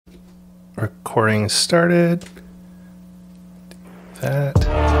Recording started. That.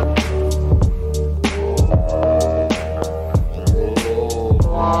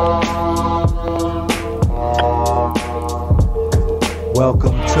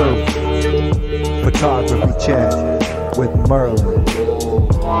 Welcome to Photography Chat with Merlin.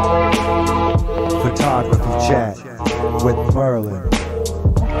 Photography Chat with Merlin.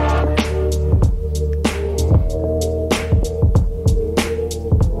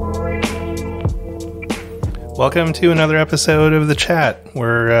 Welcome to another episode of The Chat.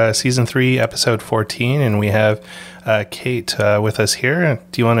 We're Season 3, Episode 14, and we have Kate with us here.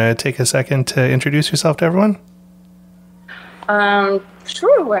 Do you want to take a second to introduce yourself to everyone?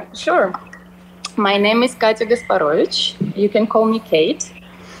 Sure. My name is Kate Gos. You can call me Kate.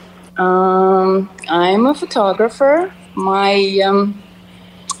 I'm a photographer. My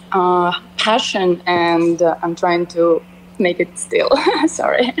passion, and I'm trying to make it still.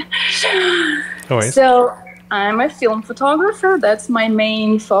 Sorry. No worries. So I'm a film photographer. That's my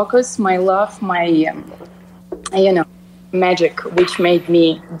main focus, my love, my magic, which made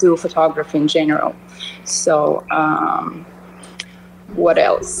me do photography in general. So what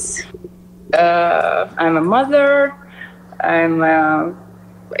else? I'm a mother. I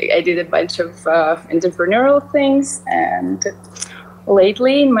did a bunch of entrepreneurial things, and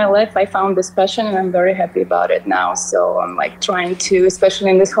lately in my life I found this passion, and I'm very happy about it now. So I'm trying to, especially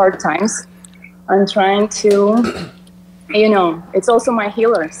in these hard times, I'm trying to, it's also my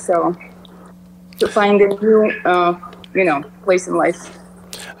healer. So to find a new, place in life.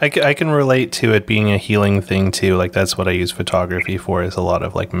 I can relate to it being a healing thing too. That's what I use photography for, is a lot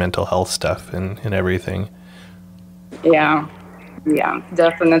of mental health stuff and everything. Yeah,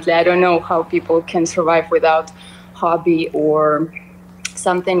 definitely. I don't know how people can survive without hobby or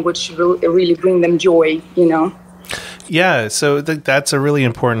something which will really bring them joy, Yeah, so that's a really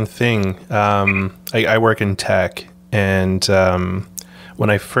important thing. I work in tech, and when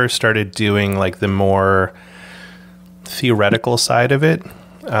I first started doing the more theoretical side of it,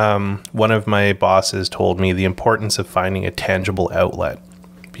 one of my bosses told me the importance of finding a tangible outlet,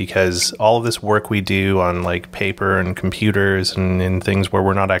 because all of this work we do on paper and computers and things where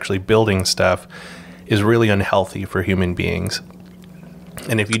we're not actually building stuff is really unhealthy for human beings.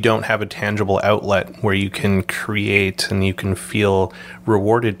 And if you don't have a tangible outlet where you can create and you can feel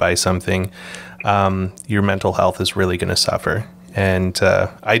rewarded by something, your mental health is really going to suffer. And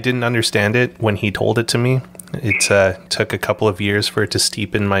I didn't understand it when he told it to me. It took a couple of years for it to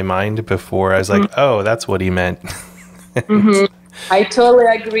steep in my mind before I was like, oh, that's what he meant. Mm-hmm. I totally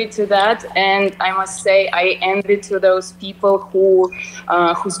agree to that. And I must say, I envy to those people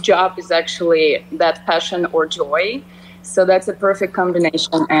whose job is actually that passion or joy. So that's a perfect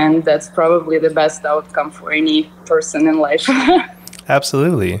combination, and that's probably the best outcome for any person in life.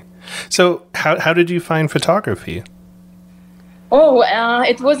 Absolutely. So how did you find photography? Oh,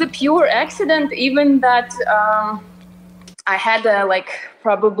 it was a pure accident. Even that I had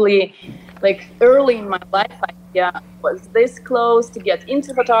probably early in my life, I was this close to get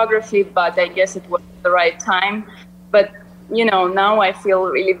into photography, but I guess it wasn't the right time. But now I feel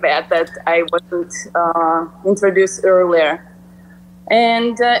really bad that I wasn't introduced earlier.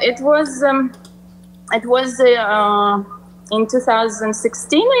 And it was in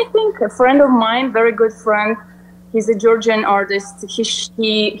 2016, I think. A friend of mine, very good friend, he's a Georgian artist. He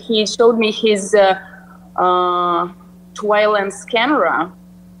showed me his 12-lens camera.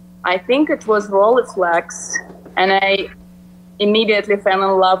 I think it was Rolleiflex, and I immediately fell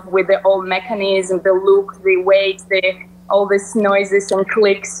in love with the whole mechanism, the look, the weight, all these noises and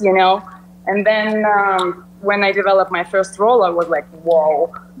clicks, And then when I developed my first roll, I was like,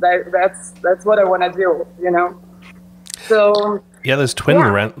 whoa, that's what I want to do, So yeah, those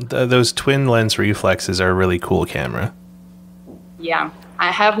twin lens reflexes are a really cool camera. Yeah,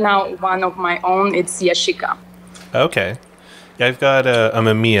 I have now one of my own. It's Yashica. Okay, yeah, I've got a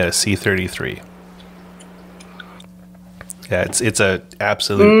Mamiya C33. Yeah, it's a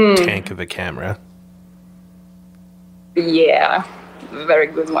absolute tank of a camera. Yeah, very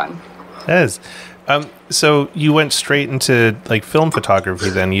good one. It is. So you went straight into film photography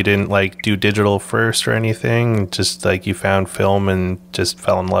then? You didn't do digital first or anything? Just you found film and just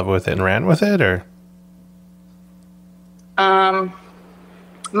fell in love with it and ran with it, or?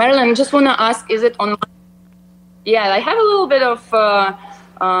 Marilyn, just want to ask, is it on? Yeah, I have a little bit of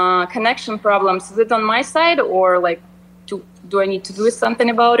connection problems. Is it on my side, or do I need to do something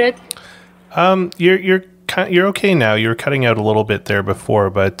about it? You're okay now. You were cutting out a little bit there before,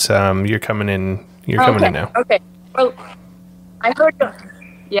 but you're coming in. You're coming in now. Okay. Well, I heard.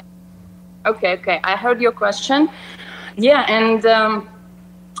 Okay. I heard your question. Yeah, and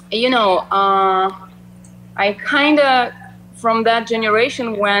you know, I kind of from that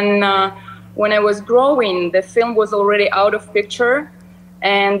generation when I was growing, the film was already out of picture,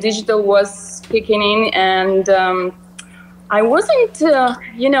 and digital was kicking in, and I wasn't,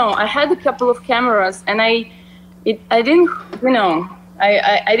 you know, I had a couple of cameras, and I didn't, you know,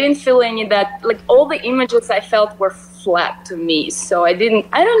 I didn't feel any that, like, all the images I felt were flat to me. So I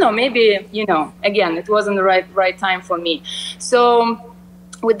don't know, maybe, you know, again, it wasn't the right time for me. So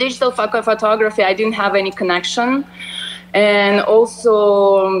with digital photography, I didn't have any connection. And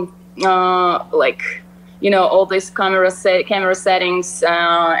also, like, you know, all these camera settings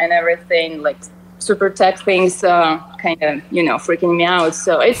and everything, like super tech things, kind of, you know, freaking me out.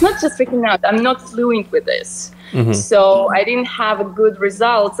 So it's not just freaking out, I'm not fluent with this. Mm-hmm. So I didn't have a good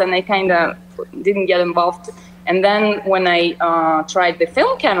results, and I kind of didn't get involved. And then when I tried the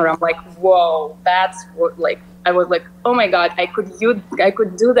film camera, I'm like, whoa, that's what, like, I was like, oh my God, I could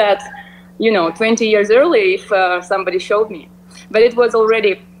do that, you know, 20 years early if somebody showed me. But it was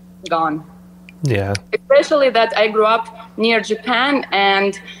already gone. Yeah. Especially that I grew up near Japan,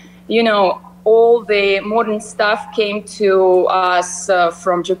 and, you know, all the modern stuff came to us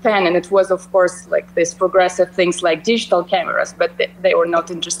from Japan, and it was, of course, like this progressive things like digital cameras, but they were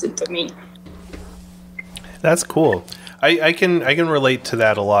not interested to me. That's cool. I can relate to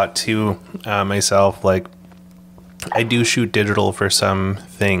that a lot too, myself. Like, I do shoot digital for some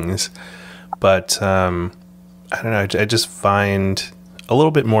things, but I don't know. I just find a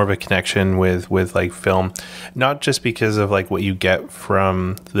little bit more of a connection with like film, not just because of like what you get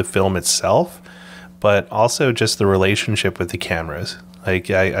from the film itself, but also just the relationship with the cameras. Like,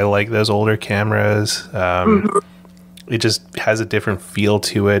 I like those older cameras. It just has a different feel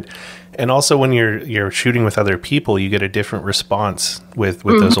to it. And also when you're shooting with other people, you get a different response with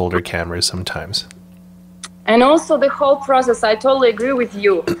those older cameras sometimes. And also the whole process, I totally agree with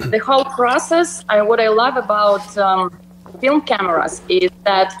you. The whole process, what I love about film cameras is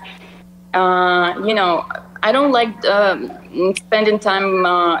that, you know, I don't like spending time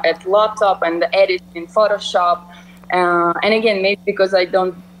at laptop and editing in Photoshop. And again, maybe because I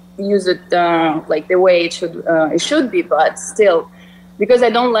don't use it like the way it should be, but still, because I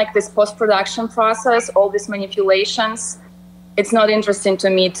don't like this post-production process, all these manipulations, it's not interesting to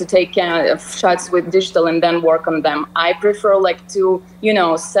me to take shots with digital and then work on them. I prefer like to, you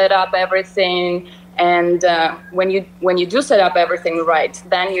know, set up everything. And when you do set up everything right,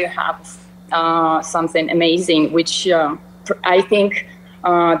 then you have something amazing, which I think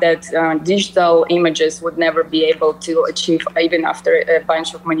that digital images would never be able to achieve, even after a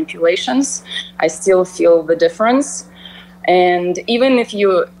bunch of manipulations. I still feel the difference. And even if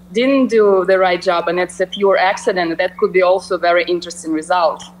you didn't do the right job and it's a pure accident, that could be also a very interesting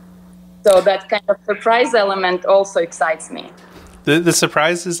result. So that kind of surprise element also excites me. The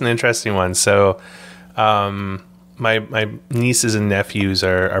surprise is an interesting one. So my nieces and nephews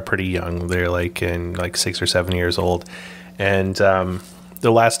are pretty young. They're like 6 or 7 years old. And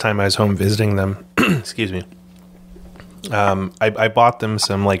the last time I was home visiting them, excuse me, I bought them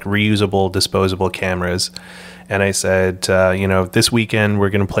some like reusable, disposable cameras. And I said, you know, this weekend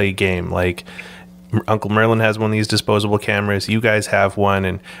we're going to play a game. Like, Uncle Merlin has one of these disposable cameras. You guys have one.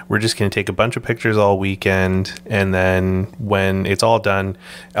 And we're just going to take a bunch of pictures all weekend. And then when it's all done,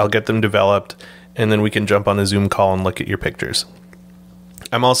 I'll get them developed. And then we can jump on a Zoom call and look at your pictures.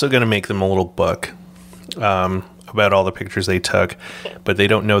 I'm also going to make them a little book about all the pictures they took. But they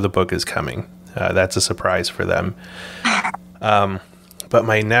don't know the book is coming. That's a surprise for them. But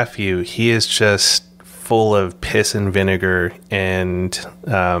my nephew, he is just full of piss and vinegar, and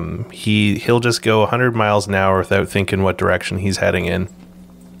he'll just go 100 miles an hour without thinking what direction he's heading in.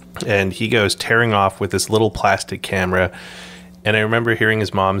 And he goes tearing off with this little plastic camera. And I remember hearing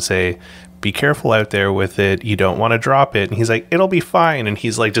his mom say, "Be careful out there with it. You don't want to drop it." And he's like, "It'll be fine." And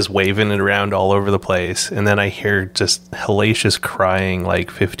he's like just waving it around all over the place. And then I hear just hellacious crying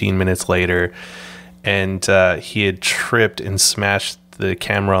like 15 minutes later. And he had tripped and smashed the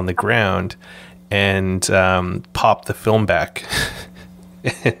camera on the ground and popped the film back.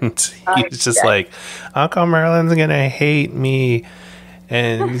 And he's just like, "Uncle Merlin's gonna hate me."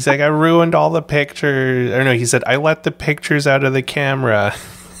 And he's like, "I ruined all the pictures." Or no, he said, "I let the pictures out of the camera."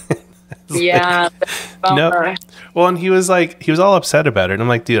 Yeah. Like, no. Well, and he was all upset about it. And I'm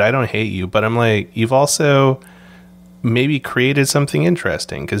like, "Dude, I don't hate you, but I'm like, you've also maybe created something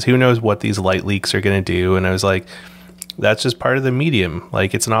interesting, because who knows what these light leaks are going to do." And I was like, that's just part of the medium.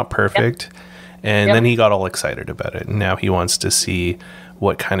 Like, it's not perfect. Yep. And then he got all excited about it. And now he wants to see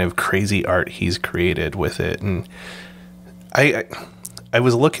what kind of crazy art he's created with it. And I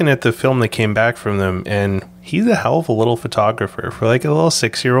was looking at the film that came back from them, and he's a hell of a little photographer for like a little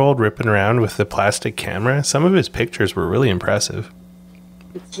 6-year-old ripping around with the plastic camera. Some of his pictures were really impressive.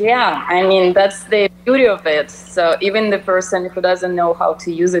 Yeah, I mean, that's the beauty of it. So even the person who doesn't know how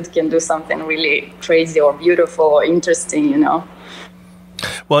to use it can do something really crazy or beautiful or interesting, you know?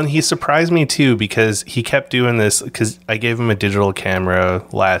 Well, and he surprised me too, because he kept doing this, because I gave him a digital camera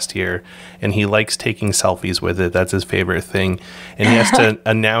last year and he likes taking selfies with it. That's his favorite thing. And he has to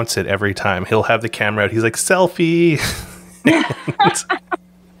announce it every time. He'll have the camera out. He's like, selfie.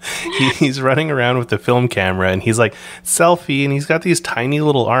 He's running around with the film camera and he's like, selfie. And he's got these tiny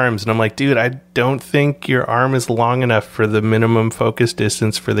little arms. And I'm like, dude, I don't think your arm is long enough for the minimum focus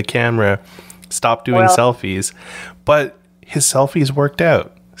distance for the camera. Stop doing selfies. But his selfies worked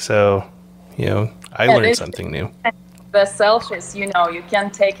out. So, you know, I learned something new. The selfies, you know, you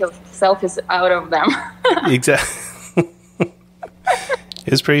can't take selfies out of them. Exactly.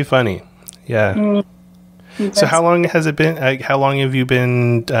 It's pretty funny. Yeah. So how long has it been? How long have you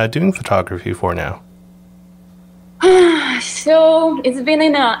been doing photography for now? So it's been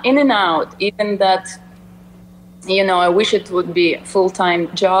in and out. Even that, you know, I wish it would be a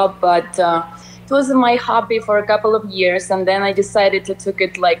full-time job, but it was my hobby for a couple of years, and then I decided to take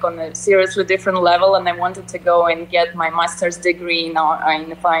it like on a seriously different level, and I wanted to go and get my master's degree in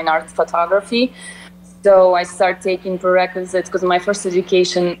fine art photography. So I started taking prerequisites because my first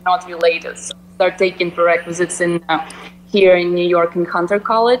education not related. So I started taking prerequisites in here in New York in Hunter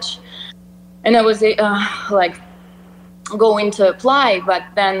College, and I was like going to apply, but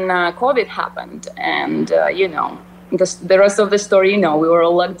then COVID happened, and you know. The rest of the story, you know, we were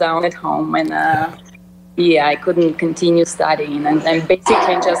all locked down at home, and yeah, I couldn't continue studying, and then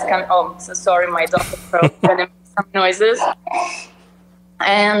basically just oh, so sorry, my dog is probably gonna make some noises,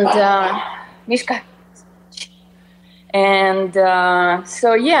 and Mishka, and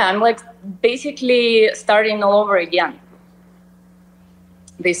so yeah, I'm like basically starting all over again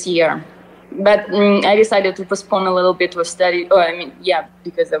this year, but I decided to postpone a little bit to study. Oh, I mean, yeah,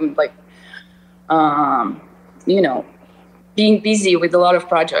 because I'm like. You know, being busy with a lot of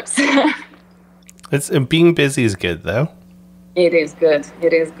projects. Being busy is good, though. It is good.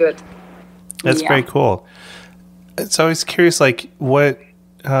 It is good. That's very cool. So I was curious, like, what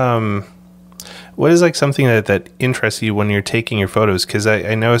is like something that interests you when you're taking your photos? Because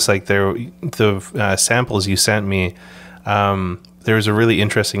I noticed like the samples you sent me, there was a really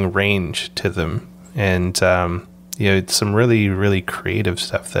interesting range to them, and you know, some really, really creative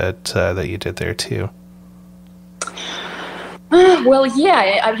stuff that you did there too. Well,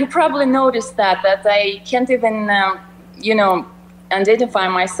 yeah, you probably noticed that I can't even, you know, identify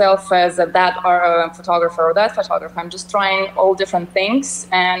myself as that photographer or that photographer. I'm just trying all different things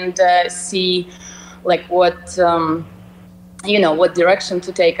and see, like, what, you know, what direction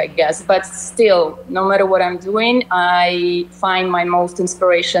to take, I guess. But still, no matter what I'm doing, I find my most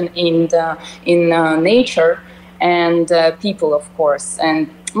inspiration in nature and people, of course, and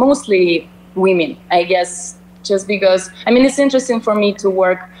mostly women, I guess. Just because, I mean, it's interesting for me to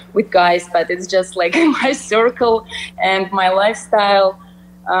work with guys, but it's just like my circle and my lifestyle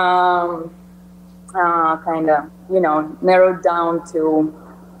kind of, you know, narrowed down to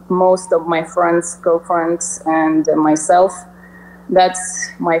most of my friends, girlfriends, and myself. That's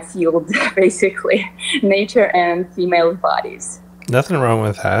my field, basically, nature and female bodies. Nothing wrong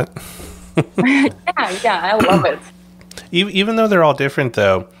with that. yeah, I love it. Even though they're all different,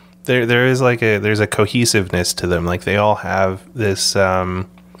 though, there is like there's a cohesiveness to them. Like they all have this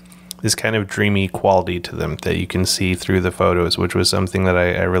this kind of dreamy quality to them that you can see through the photos, which was something that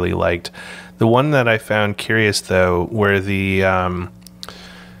I really liked. The one that I found curious though were the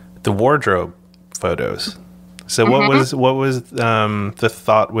wardrobe photos. So what was the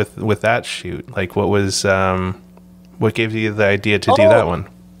thought with that shoot? Like what gave you the idea to do that one?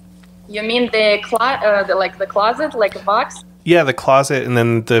 You mean the closet, like a box? Yeah, the closet, and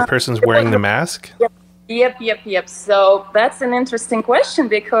then the person's wearing the mask? Yep. So that's an interesting question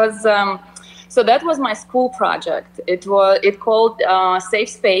because, so that was my school project. It called Safe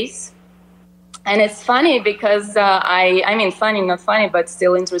Space. And it's funny because I mean, funny, not funny, but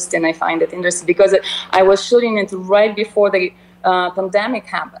still interesting. I find it interesting because I was shooting it right before the pandemic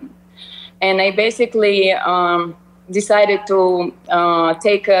happened. And I basically decided to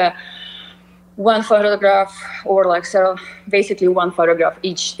take one photograph or like basically one photograph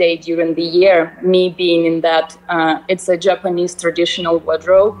each day during the year, me being in that, it's a Japanese traditional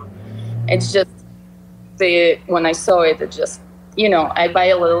wardrobe. It's just, when I saw it, it just, you know, I buy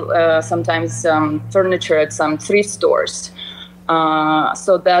a little, sometimes furniture at some thrift stores.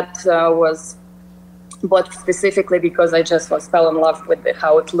 So that was but specifically because I just fell in love with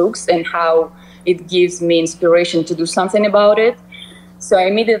how it looks and how it gives me inspiration to do something about it. So I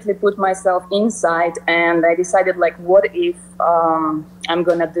immediately put myself inside, and I decided, like, what if I'm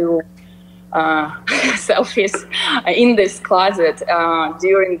gonna do selfies in this closet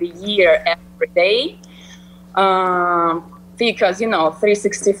during the year every day, because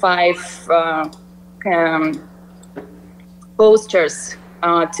 365 posters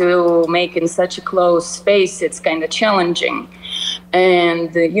to make in such a closed space, it's kind of challenging.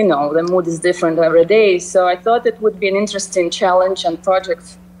 And, the mood is different every day. So I thought it would be an interesting challenge and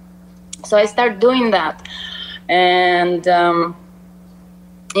project. So I started doing that. And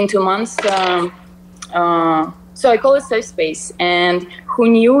in 2 months, so I call it safe space. And who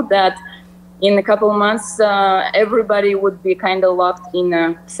knew that in a couple of months, everybody would be kind of locked in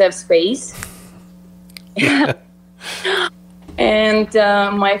a safe space. And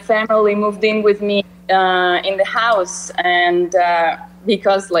my family moved in with me in the house, and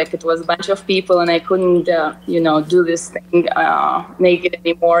because it was a bunch of people and I couldn't do this thing naked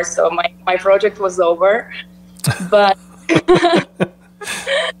anymore, so my project was over. But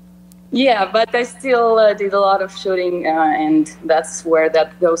yeah, but I still did a lot of shooting, and that's where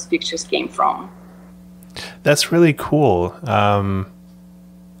those pictures came from. That's really cool.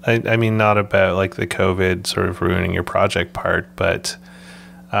 I mean, not about the COVID sort of ruining your project part, but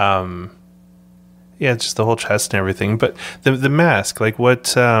yeah, just the whole chest and everything. But the mask, what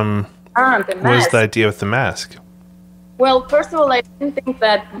was the idea with the mask? Well, first of all, I didn't think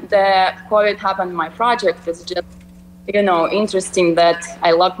that the COVID happened in my project. It's just, interesting that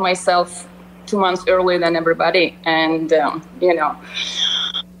I locked myself 2 months earlier than everybody. And,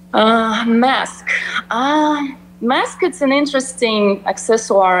 mask. Mask, it's an interesting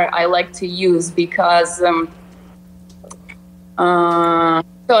accessoire I like to use because so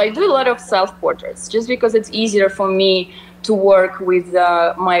I do a lot of self-portraits just because it's easier for me to work with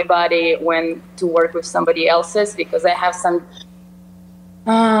my body when to work with somebody else's, because I have some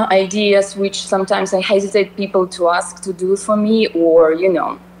ideas which sometimes I hesitate people to ask to do for me, or,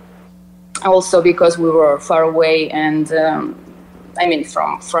 also because we were far away and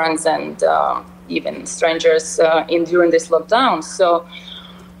from friends and even strangers during this lockdown. So,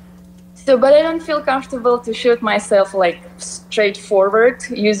 but I don't feel comfortable to shoot myself straightforward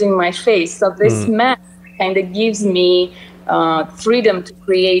using my face. So this mask kind of gives me freedom to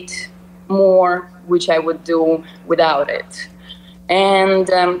create more, which I would do without it. And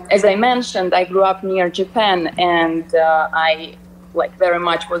as I mentioned, I grew up near Japan, and I very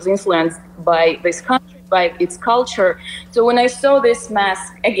much was influenced by this country, by its culture. So when I saw this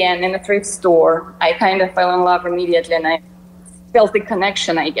mask again in a thrift store, I kind of fell in love immediately, and I felt the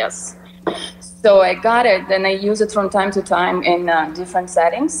connection, I guess. So I got it, and I use it from time to time in different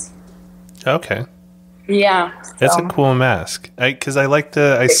settings. Okay. Yeah. That's a cool mask. Because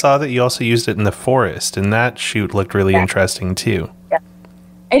I saw that you also used it in the forest, and that shoot looked really interesting too. Yeah.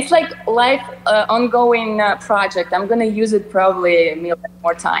 It's ongoing project. I'm going to use it probably a million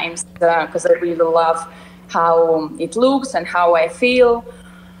more times because I really love how it looks and how I feel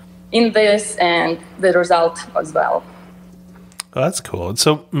in this, and the result as well. Oh, that's cool.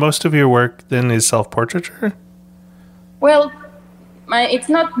 So most of your work then is self-portraiture? Well, it's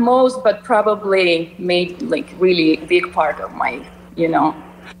not most, but probably made really big part of my,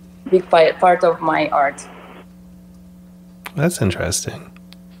 big part of my art. That's interesting.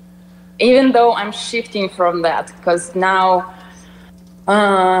 Even though I'm shifting from that, because now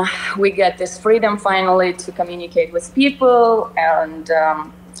we get this freedom finally to communicate with people, and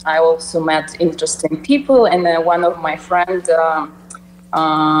I also met interesting people, and one of my friends,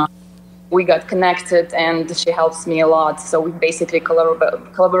 we got connected, and she helps me a lot. So we basically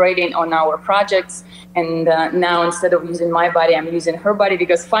collaborating on our projects, and now instead of using my body, I'm using her body,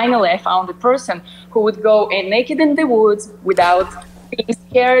 because finally I found a person who would go naked in the woods without being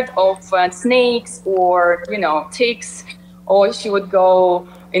scared of snakes or, ticks, or she would go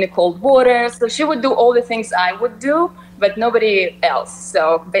in the cold water. So she would do all the things I would do, but nobody else.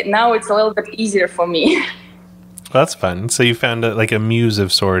 So, but now it's a little bit easier for me. Well, that's fun. So you found a muse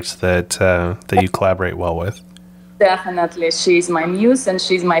of sorts that you collaborate well with. Definitely. She's my muse and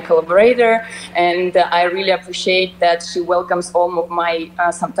she's my collaborator. And I really appreciate that she welcomes all of my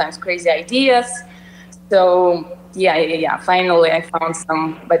sometimes crazy ideas. So yeah. Finally, I found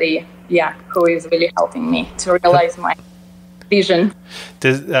somebody, who is really helping me to realize my vision.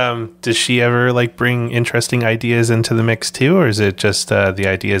 Does she ever bring interesting ideas into the mix too, or is it just the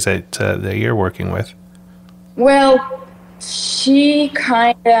ideas that you're working with? Well, she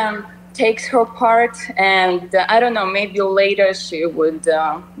kind of takes her part, and I don't know, maybe later she would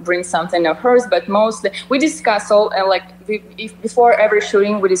bring something of hers, but mostly we discuss all, before every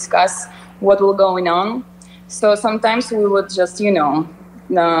shooting we discuss what will going on. So sometimes we would just,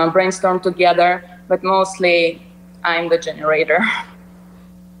 brainstorm together, but mostly I'm the generator.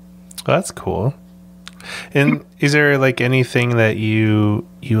 Well, that's cool. And is there like anything that you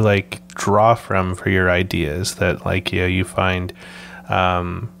like draw from for your ideas that like you find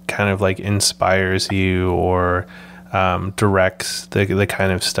kind of like inspires you or directs the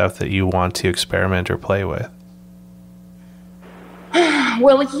kind of stuff that you want to experiment or play with?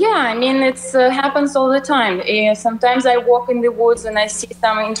 Well, yeah, I mean, it's happens all the time. Sometimes I walk in the woods and I see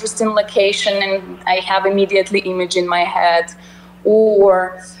some interesting location and I have immediately image in my head.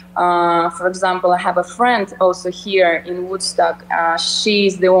 Or, for example, I have a friend also here in Woodstock.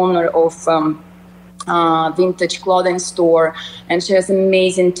 She's the owner of vintage clothing store, and she has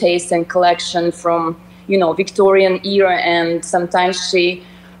amazing taste and collection from Victorian era, and sometimes she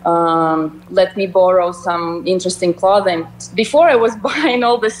let me borrow some interesting clothing. Before I was buying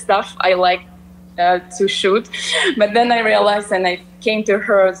all the stuff I like to shoot, but then I realized, and I came to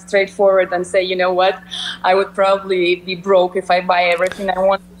her straightforward and say, you know what, I would probably be broke if I buy everything I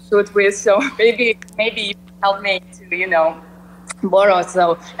want to shoot with, so maybe you can help me to borrow.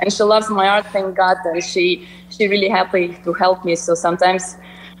 So, and she loves my art, thank God, and she really happy to help me. So sometimes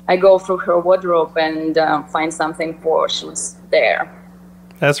I go through her wardrobe and find something for shoots there.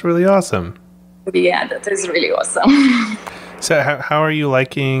 That's really awesome. Yeah, that is really awesome. So how are you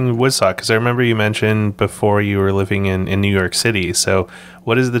liking Woodstock? Because I remember you mentioned before you were living in New York City. So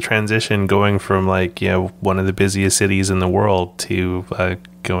what is the transition going from one of the busiest cities in the world to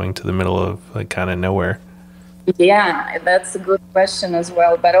going to the middle of kind of nowhere? Yeah, that's a good question as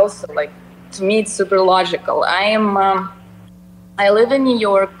well. But also to me, it's super logical. I live in New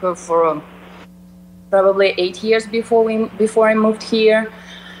York for probably 8 years before I moved here.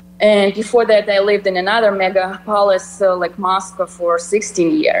 And before that, I lived in another megapolis like Moscow for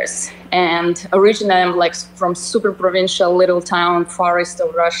 16 years. And originally, I'm from super provincial little town, far east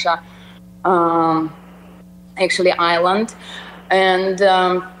of Russia, actually island. And,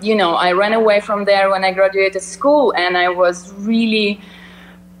 I ran away from there when I graduated school, and I was really,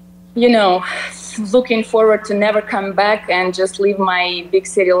 looking forward to never come back and just live my big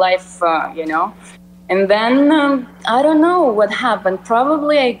city life, And then, I don't know what happened.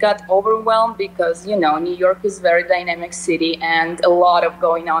 Probably I got overwhelmed because, New York is a very dynamic city and a lot of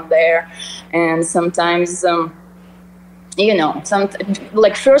going on there. And sometimes,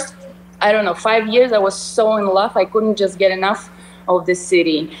 first, I don't know, 5 years I was so in love, I couldn't just get enough of the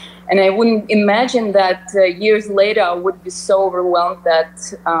city. And I wouldn't imagine that years later I would be so overwhelmed that,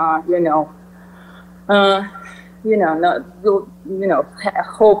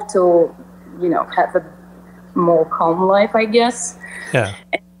 hope to have a more calm life, I guess. Yeah.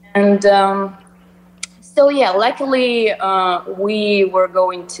 And so, yeah, luckily we were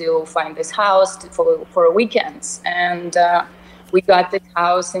going to find this house for weekends. And we got this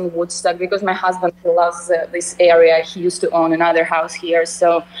house in Woodstock because my husband, he loves this area. He used to own another house here.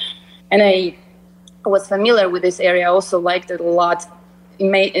 So, and I was familiar with this area. I also liked it a lot.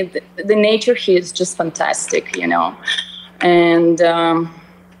 The nature here is just fantastic, And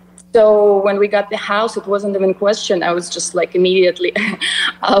so when we got the house, it wasn't even a question. I was just immediately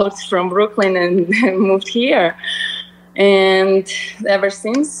out from Brooklyn and moved here. And ever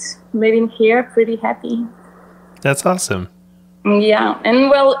since, living here, pretty happy. That's awesome. Yeah.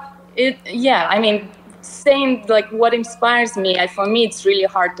 And saying what inspires me, for me, it's really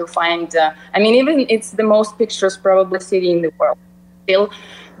hard to find. Even it's the most pictures probably city in the world still,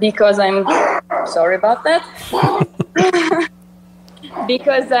 because I'm sorry about that.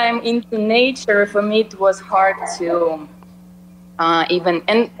 Because I'm into nature, for me it was hard to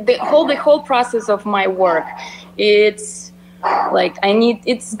the whole process of my work. It's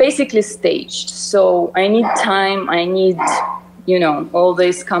it's basically staged, so I need time. I need all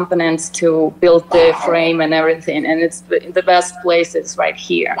these components to build the frame and everything, and it's the best place is right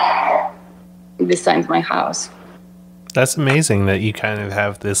here beside my house. That's amazing that you kind of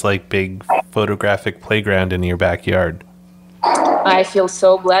have this big photographic playground in your backyard. I feel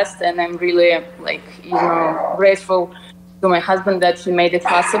so blessed, and I'm really grateful to my husband that he made it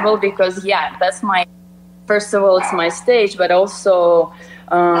possible, because that's first of all, it's my stage, but also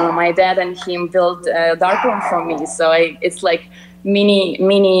my dad and him built a darkroom for me. So it's mini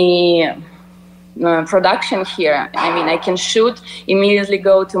production here. I can shoot, immediately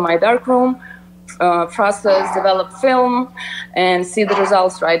go to my darkroom, process, develop film, and see the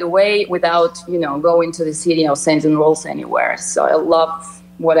results right away without, going to the city or sending rolls anywhere. So I love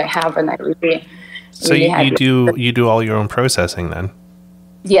what I have, and I really, So really you do all your own processing then?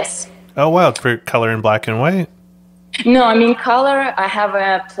 Yes. Oh wow, for color in black and white? No, I mean color. I have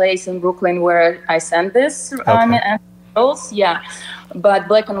a place in Brooklyn where I send this. Yeah, but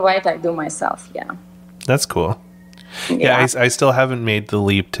black and white I do myself. Yeah. That's cool. Yeah, I still haven't made the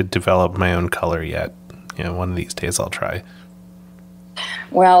leap to develop my own color yet. You know, one of these days I'll try.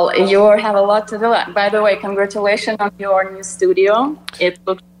 Well, you have a lot to do. By the way, congratulations on your new studio. It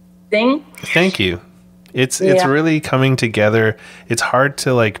looks amazing. Thank you. It's really coming together. It's hard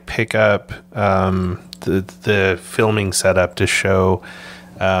to like pick up the filming setup to show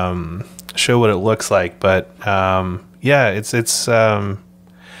what it looks like, but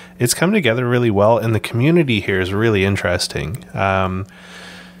it's come together really well, and the community here is really interesting.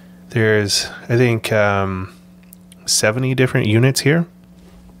 There's, I think, 70 different units here,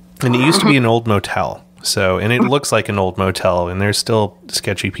 and it used to be an old motel. So, and it looks like an old motel, and there's still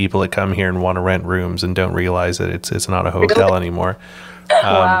sketchy people that come here and want to rent rooms and don't realize that it's not a hotel anymore.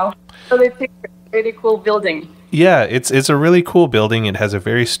 Wow. So they picked a really cool building. Yeah, it's a really cool building. It has a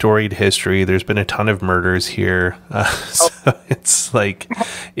very storied history. There's been a ton of murders here. So it's like,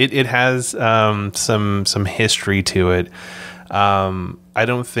 it has some history to it. I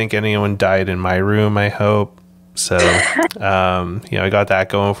don't think anyone died in my room, I hope. So, I got that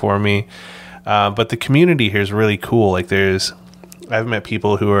going for me. But the community here is really cool. Like I've met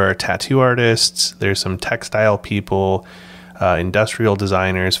people who are tattoo artists. There's some textile people, industrial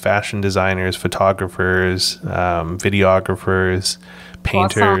designers, fashion designers, photographers, videographers,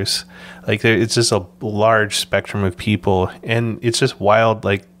 painters. Awesome. Like it's just a large spectrum of people, and it's just wild.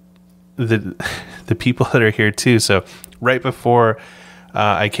 Like the people that are here too. So right before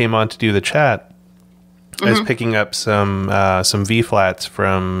I came on to do the chat, I was picking up some V flats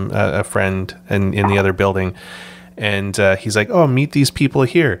from a friend in the other building, and he's like, "Oh, meet these people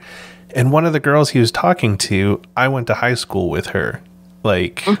here." And one of the girls he was talking to, I went to high school with her,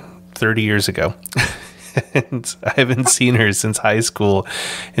 like 30 years ago, and I haven't seen her since high school.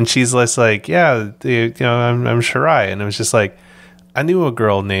 And she's just like, "Yeah, I'm Shirai," and it was just like, I knew a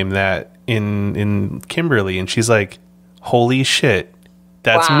girl named that in Kimberly, and she's like, "Holy shit,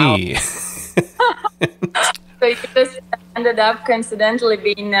 that's me." So you just ended up coincidentally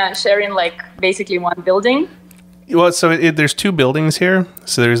being sharing like basically one building? Well, so there's two buildings here.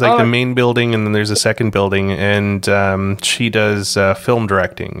 So there's like the main building, and then there's a second building, and she does film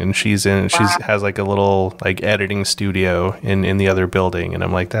directing, and she has like a little like editing studio in the other building. And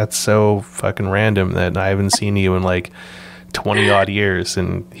I'm like, that's so fucking random that I haven't seen you in like 20 odd years,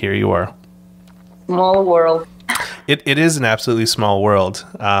 and here you are. Small world. It is an absolutely small world.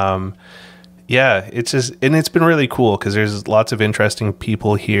 Yeah, it's been really cool because there's lots of interesting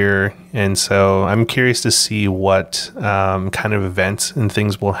people here, and so I'm curious to see what kind of events and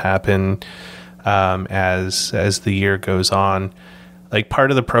things will happen as the year goes on. Like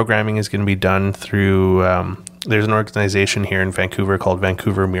part of the programming is going to be done through there's an organization here in Vancouver called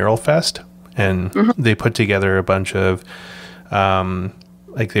Vancouver Mural Fest, and they put together a bunch of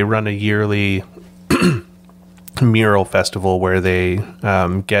like they run a yearly mural festival where they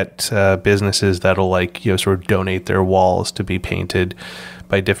get businesses that'll like sort of donate their walls to be painted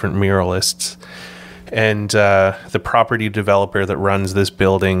by different muralists, and the property developer that runs this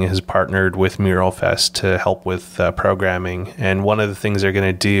building has partnered with Mural Fest to help with programming. And one of the things they're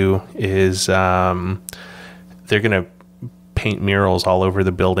going to do is they're going to paint murals all over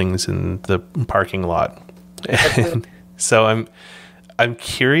the buildings in the parking lot. And so I'm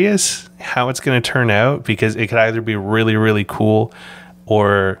curious how it's going to turn out, because it could either be really, really cool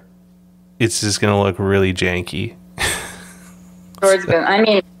or it's just going to look really janky.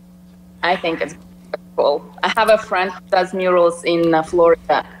 I think it's cool. I have a friend who does murals in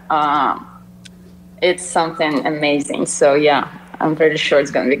Florida. It's something amazing. So yeah, I'm pretty sure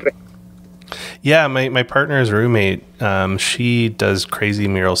it's going to be great. Yeah, my partner's roommate, she does crazy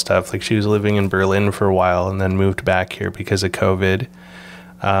mural stuff. Like she was living in Berlin for a while and then moved back here because of COVID.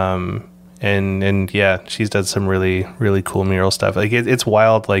 And yeah, she's done some really, really cool mural stuff. Like it's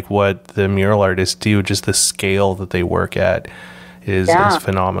wild, like what the mural artists do, just the scale that they work at is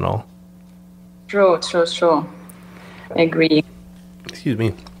phenomenal. True. I agree. Excuse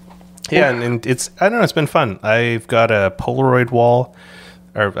me. Yeah, and it's, I don't know, it's been fun. I've got a Polaroid wall,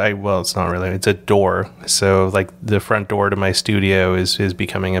 it's not really, it's a door. So like the front door to my studio is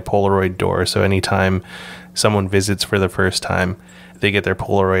becoming a Polaroid door. So anytime someone visits for the first time, they get their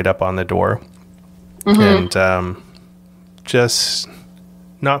Polaroid up on the door. And just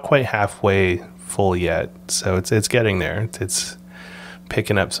not quite halfway full yet. So it's getting there. It's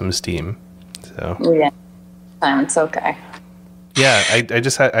picking up some steam. So yeah, it's okay. Yeah,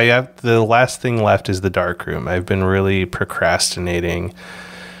 I have the last thing left is the darkroom. I've been really procrastinating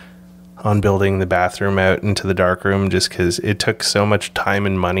on building the bathroom out into the darkroom just because it took so much time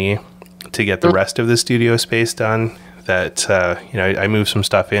and money to get the rest of the studio space done that, I moved some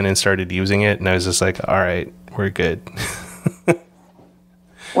stuff in and started using it, and I was just like, all right, we're good.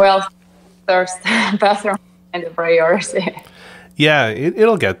 Well, first, bathroom and the priority. Yeah,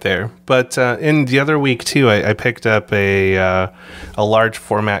 it'll get there. But in the other week too, I picked up a large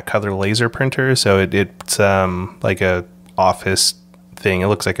format color laser printer. So it's like a office thing. It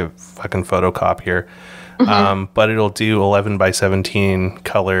looks like a fucking photocopier, but it'll do 11 by 17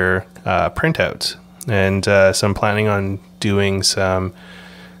 color printouts. And so I'm planning on doing some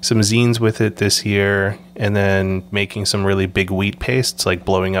zines with it this year, and then making some really big wheat pastes, like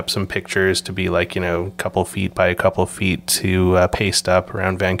blowing up some pictures to be like, a couple feet by a couple feet to paste up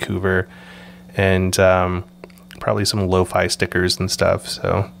around Vancouver, and probably some lo-fi stickers and stuff.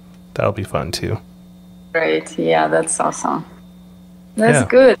 So that'll be fun too. Great. Yeah, that's awesome. That's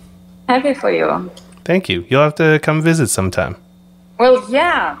good. Happy for you. Thank you. You'll have to come visit sometime. Well,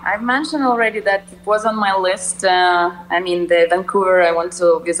 yeah, I've mentioned already that it was on my list. The Vancouver I want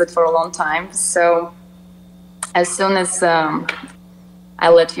to visit for a long time. So as soon as I'll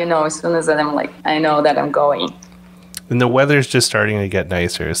let you know, as soon as I know that I'm going. And the weather's just starting to get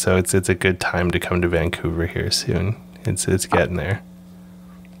nicer, so it's a good time to come to Vancouver here soon. It's getting there.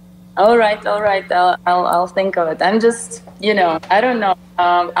 All right. I'll think of it. I'm just, I don't know.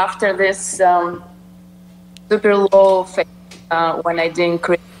 After this super low phase, when I didn't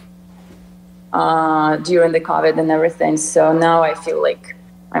create during the COVID and everything. So now I feel like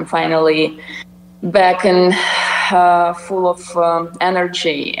I'm finally back and full of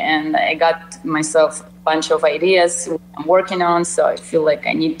energy, and I got myself a bunch of ideas I'm working on. So I feel like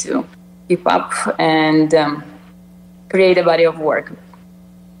I need to keep up and create a body of work.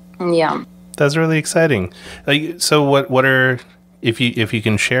 Yeah. That's really exciting. So what are, if you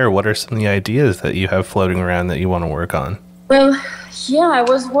can share, what are some of the ideas that you have floating around that you want to work on? Well, yeah, I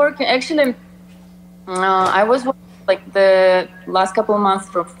was working, actually, like the last couple of months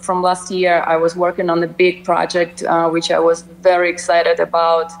from last year, I was working on a big project, which I was very excited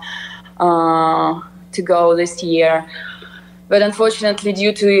about to go this year. But unfortunately,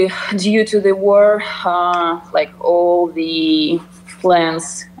 due to the war, like all the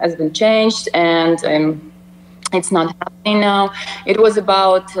plans has been changed, and it's not happening now. It was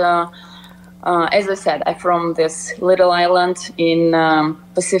about... as I said, I'm from this little island in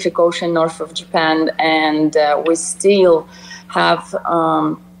Pacific Ocean north of Japan, and we still have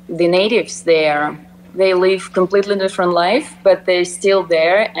the natives there. They live completely different life, but they're still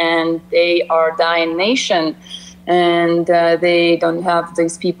there, and they are dying nation, and they don't have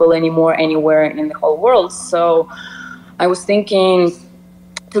these people anymore anywhere in the whole world. So I was thinking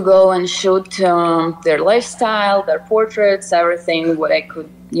to go and shoot their lifestyle, their portraits, everything what I could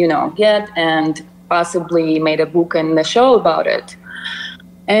get, and possibly made a book and a show about it.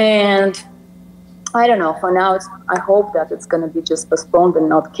 And I don't know, for now, I hope that it's going to be just postponed and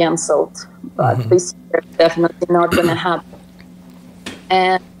not canceled. But this year, definitely not going to happen.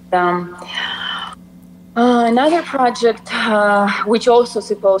 And another project, which also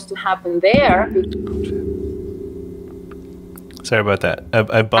supposed to happen there. Sorry about that.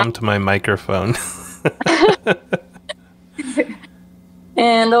 I bumped my microphone.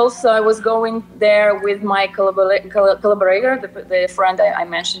 And also, I was going there with my collaborator, the friend I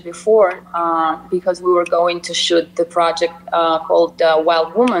mentioned before, because we were going to shoot the project called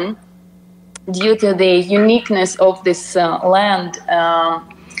Wild Woman. Due to the uniqueness of this land,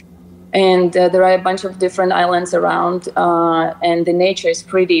 and there are a bunch of different islands around, and the nature is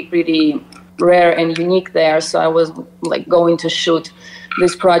pretty rare and unique there. So I was going to shoot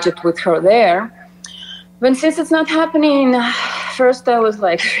this project with her there. But since it's not happening, first I was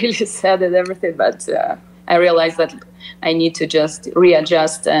really sad and everything, but I realized that I need to just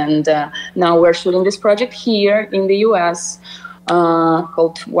readjust, and now we're shooting this project here in the US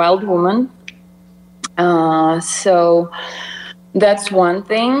called Wild Woman. So that's one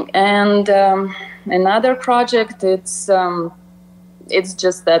thing. And another project, it's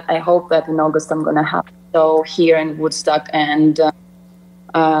just that I hope that in August I'm going to have a show here in Woodstock, and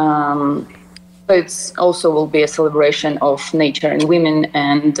it's also will be a celebration of nature and women,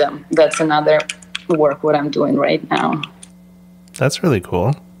 and that's another work what I'm doing right now. That's really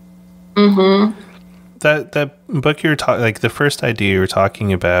cool. Mm-hmm. That book you're talking, the first idea you were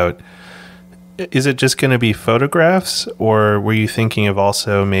talking about, is it just going to be photographs, or were you thinking of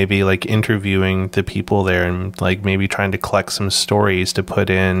also maybe like interviewing the people there and like maybe trying to collect some stories to put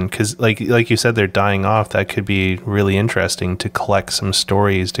in? Because like you said, they're dying off. That could be really interesting to collect some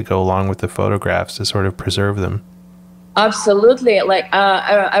stories to go along with the photographs to sort of preserve them. Absolutely. Like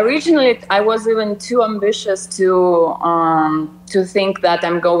originally, I was even too ambitious to think that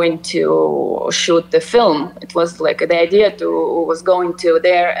I'm going to shoot the film. It was like the idea was going to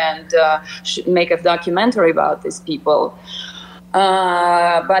there and make a documentary about these people.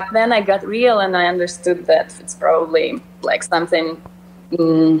 But then I got real and I understood that it's probably like something.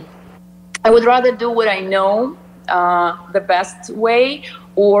 I would rather do what I know the best way,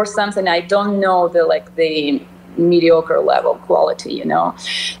 or something I don't know the mediocre level quality, you know.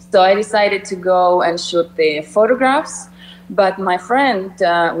 So I decided to go and shoot the photographs. But my friend,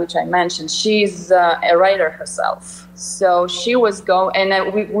 which I mentioned, she's a writer herself. So she was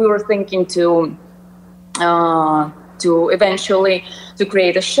and we were thinking to eventually to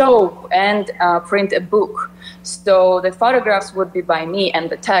create a show and print a book. So the photographs would be by me and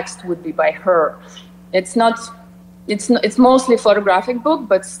the text would be by her. It's mostly photographic book,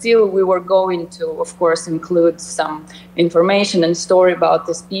 but still we were going to, of course, include some information and story about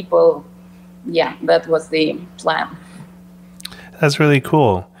these people. Yeah, that was the plan. That's really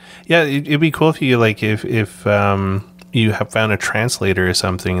cool. Yeah, it'd be cool if you if you have found a translator or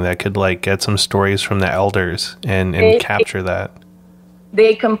something that could like get some stories from the elders and capture that.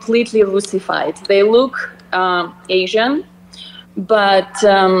 They completely Russified. They look Asian, but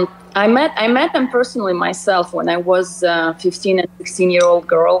I met them personally myself when I was 15 and 16-year-old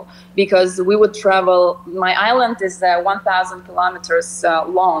girl, because we would travel. My island is 1,000 kilometers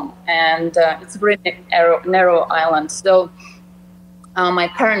long, and it's a really narrow island. So my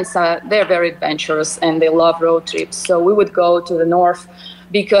parents they're very adventurous and they love road trips. So we would go to the north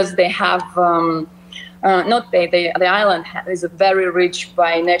because they have the island is very rich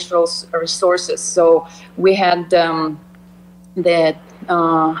by natural resources. So we had the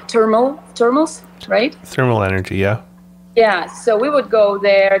thermals, right? Thermal energy, yeah. Yeah, so we would go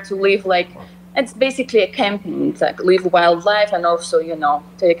there to live it's basically a camping. It's like live wildlife and also, you know,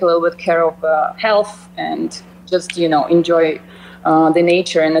 take a little bit care of health and just, you know, enjoy the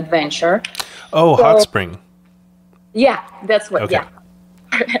nature and adventure. Oh, so, hot spring. Yeah, that's what, okay.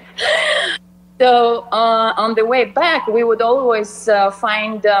 Yeah. So on the way back, we would always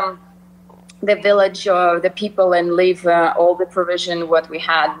find the village or the people and leave all the provision what we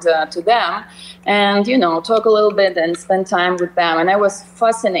had to them, and you know, talk a little bit and spend time with them. And I was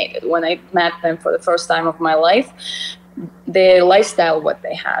fascinated when I met them for the first time of my life. The lifestyle what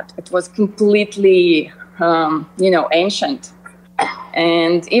they had, it was completely you know, ancient.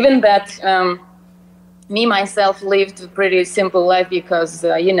 And even that me myself lived a pretty simple life because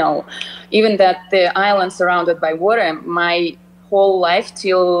you know, even that the island surrounded by water, my whole life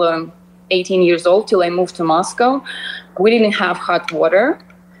till 18 years old, till I moved to Moscow, we didn't have hot water.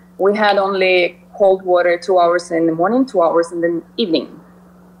 We had only cold water 2 hours in the morning, 2 hours in the evening.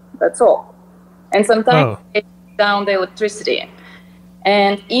 That's all. And sometimes it down the electricity.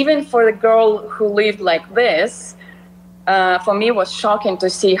 And even for the girl who lived like this, for me it was shocking to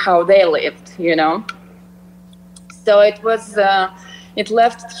see how they lived, you know. So it was, it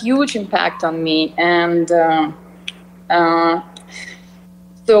left huge impact on me. And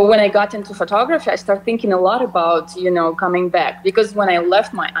so when I got into photography, I started thinking a lot about, you know, coming back. Because when I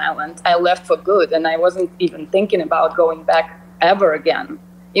left my island, I left for good. And I wasn't even thinking about going back ever again.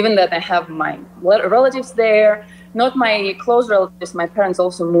 Even that I have my relatives there, not my close relatives. My parents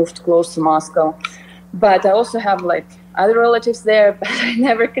also moved close to Moscow. But I also have like other relatives there, but I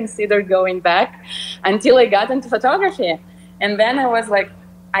never considered going back until I got into photography. And then I was like,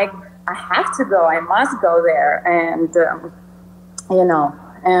 I have to go, I must go there. And, you know,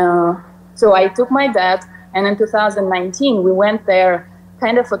 so I took my dad, and in 2019, we went there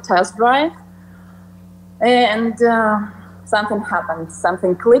kind of a test drive. And something happened,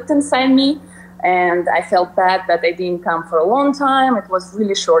 something clicked inside me. And I felt bad that I didn't come for a long time. It was a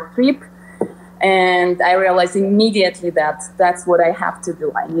really short trip. And I realized immediately that that's what I have to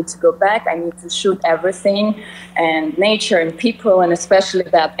do. I need to go back. I need to shoot everything, and nature and people, and especially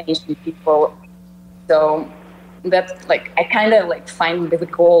that ancient people. So that's like, I kind of like find the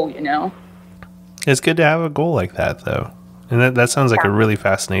goal, you know. It's good to have a goal like that, though. And that sounds like a really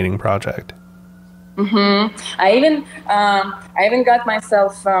fascinating project. Mm-hmm. I even got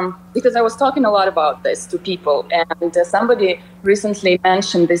myself, because I was talking a lot about this to people, and somebody recently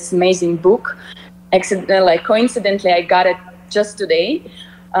mentioned this amazing book. Coincidentally, I got it just today.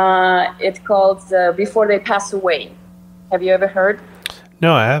 It's called Before They Pass Away. Have you ever heard?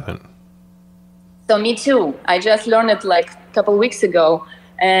 No, I haven't. So me too. I just learned it like a couple weeks ago.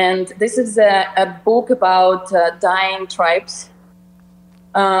 And this is a book about dying tribes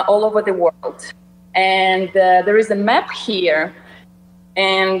all over the world. And there is a map here.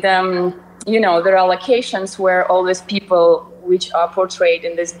 And, there are locations where all these people which are portrayed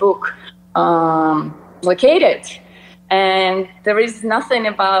in this book located. And there is nothing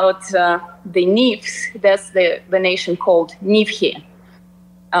about the Nivs. That's the nation called Nivhi.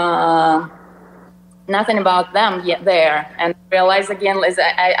 Nothing about them yet there. And I realized again, as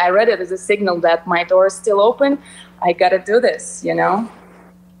I read it as a signal that my door is still open. I got to do this, Well,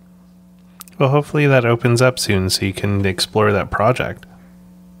 hopefully that opens up soon so you can explore that project.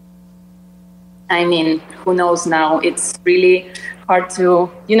 I mean, who knows now? It's really hard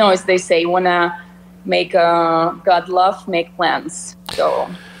to, as they say, want to make God love, make plans. So.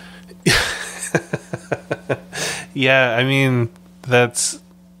 Yeah, I mean, that's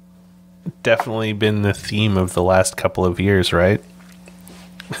definitely been the theme of the last couple of years, right?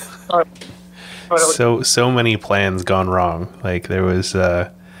 So many plans gone wrong. Like there was, yeah.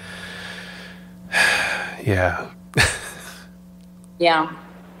 Yeah.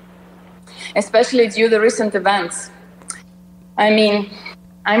 Especially due to the recent events. I mean,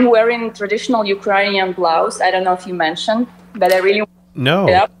 I'm wearing traditional Ukrainian blouse. I don't know if you mentioned, but I really no.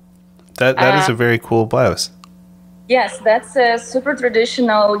 That is a very cool blouse. Yes, that's a super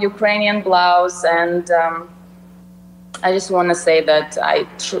traditional Ukrainian blouse, and I just want to say that I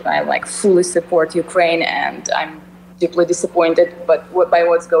fully support Ukraine, and I'm deeply disappointed by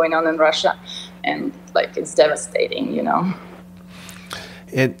what's going on in Russia, and it's devastating,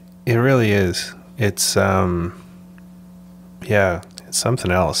 It really is. It's it's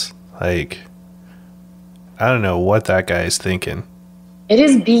something else. Like, I don't know what that guy is thinking. It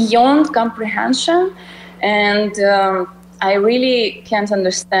is beyond comprehension, and I really can't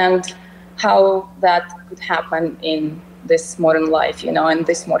understand how that could happen in this modern life, in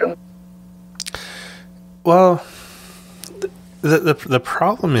this modern. Well, the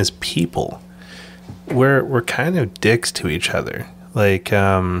problem is people. We're kind of dicks to each other. Like,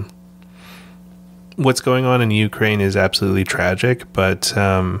 what's going on in Ukraine is absolutely tragic, but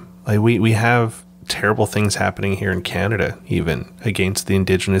we have terrible things happening here in Canada, even against the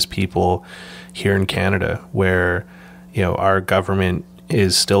Indigenous people here in Canada, where our government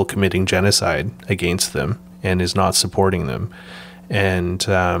is still committing genocide against them and is not supporting them, and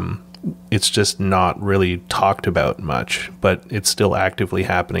it's just not really talked about much, but it's still actively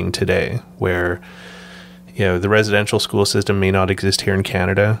happening today, where the residential school system may not exist here in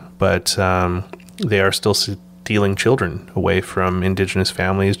Canada, but they are still stealing children away from Indigenous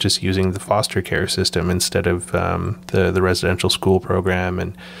families, just using the foster care system instead of the residential school program.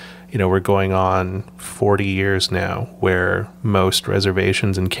 And, we're going on 40 years now where most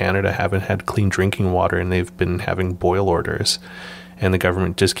reservations in Canada haven't had clean drinking water, and they've been having boil orders. And the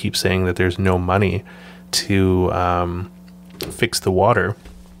government just keeps saying that there's no money to fix the water.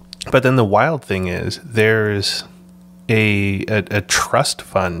 But then the wild thing is there's a trust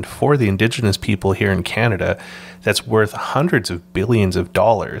fund for the Indigenous people here in Canada that's worth hundreds of billions of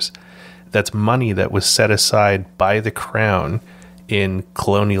dollars. That's money that was set aside by the Crown in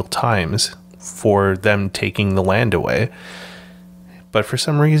colonial times for them taking the land away. But for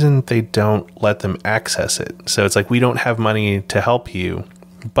some reason, they don't let them access it. So it's like, we don't have money to help you.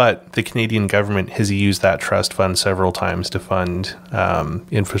 But the Canadian government has used that trust fund several times to fund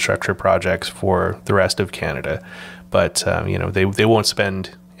infrastructure projects for the rest of Canada. But, they won't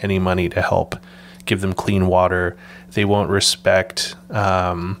spend any money to help give them clean water. They won't respect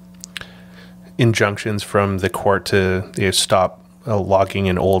injunctions from the court to stop logging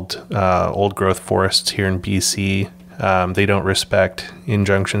in old growth forests here in BC. They don't respect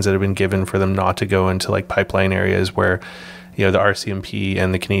injunctions that have been given for them not to go into pipeline areas where the RCMP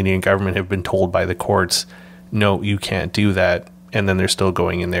and the Canadian government have been told by the courts, no, you can't do that. And then they're still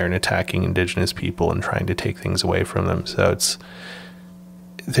going in there and attacking Indigenous people and trying to take things away from them. So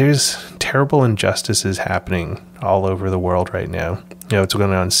there's terrible injustices happening all over the world right now. It's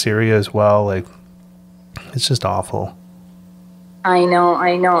going on in Syria as well. It's just awful. I know.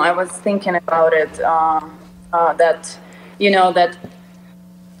 I was thinking about it, that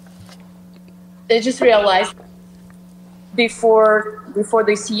I just realized before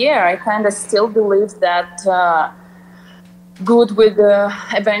this year, I kind of still believe that good would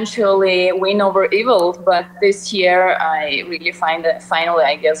eventually win over evil. But this year, I really find that finally,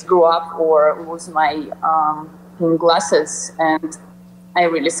 I guess, grew up or lose my glasses, and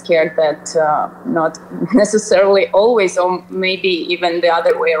I'm really scared that not necessarily always, or maybe even the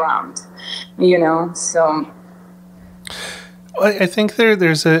other way around. So. Well, I think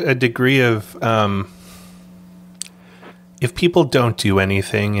there's a degree of if people don't do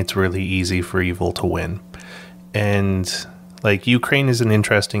anything, it's really easy for evil to win. And like Ukraine is an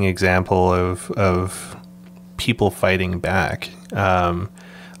interesting example of people fighting back.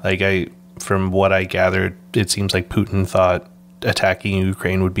 From what I gathered, it seems like Putin thought attacking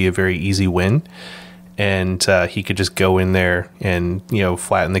Ukraine would be a very easy win, and he could just go in there and, you know,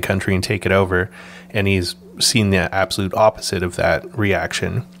 flatten the country and take it over. And he's seen the absolute opposite of that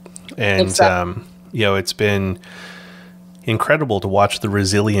reaction. And, Exactly. you know, it's been incredible to watch the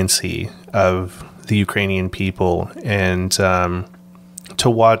resiliency of the Ukrainian people, and to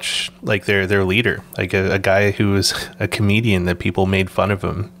watch like their leader, like a guy who was a comedian that people made fun of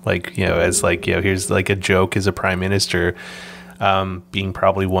him, like, you know, as like, you know, here's like a joke as a prime minister, being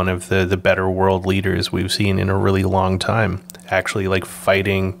probably one of the better world leaders we've seen in a really long time, actually like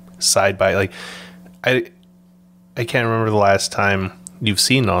fighting side by, like, I can't remember the last time you've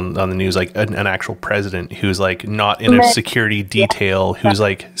seen on the news like an actual president who's like not in a security detail, who's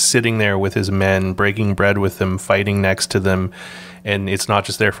like sitting there with his men, breaking bread with them, fighting next to them, and it's not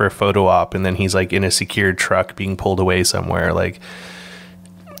just there for a photo op and then he's like in a secured truck being pulled away somewhere. Like,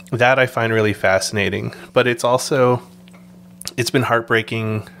 that I find really fascinating. But it's been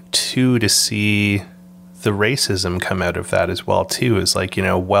heartbreaking too to see the racism come out of that as well too. Is like, you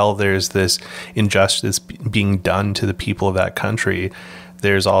know, while there's this injustice being done to the people of that country,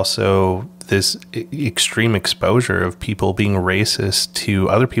 there's also this extreme exposure of people being racist to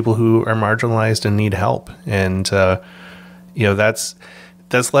other people who are marginalized and need help. And you know, that's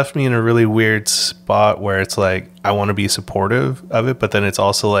left me in a really weird spot where it's like, I want to be supportive of it, but then it's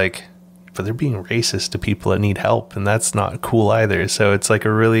also like, but they're being racist to people that need help, and that's not cool either. So it's like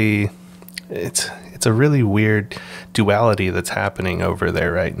it's a really weird duality that's happening over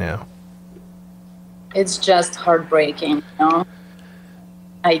there right now. It's just heartbreaking, you know.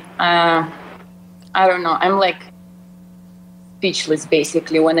 I don't know. I'm like speechless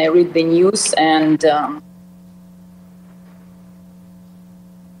basically when I read the news, and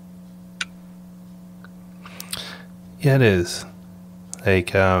yeah, it is.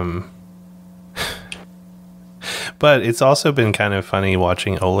 Like, but it's also been kind of funny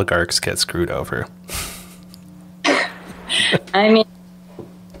watching oligarchs get screwed over. I mean,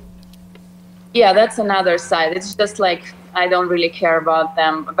 yeah, that's another side. It's just like, I don't really care about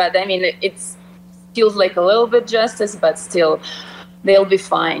them. But I mean, it feels like a little bit justice, but still, they'll be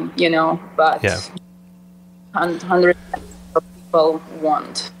fine, you know. But Yeah. hundreds of people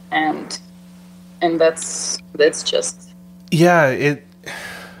won't, and that's just. Yeah, it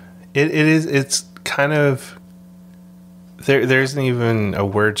is. It's kind of there isn't even a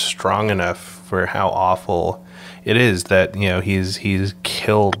word strong enough for how awful it is that, you know, he's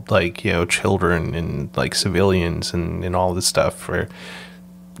killed, like, you know, children and like civilians and all this stuff for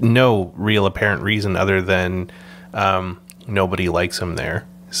no real apparent reason other than nobody likes him there.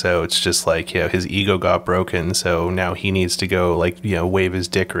 So it's just like, you know, his ego got broken, so now he needs to go, like, you know, wave his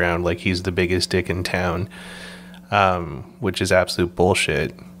dick around like he's the biggest dick in town, which is absolute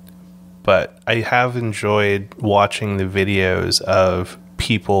bullshit. But I have enjoyed watching the videos of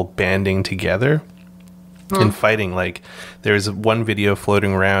people banding together and fighting. Like, there's one video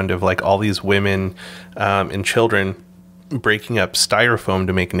floating around of like all these women and children breaking up styrofoam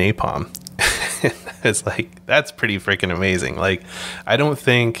to make napalm. It's like, that's pretty freaking amazing. Like, I don't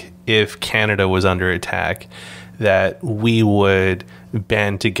think if Canada was under attack that we would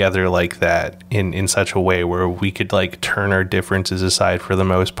band together like that in such a way where we could like turn our differences aside for the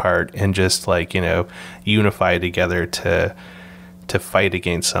most part and just, like, you know, unify together to fight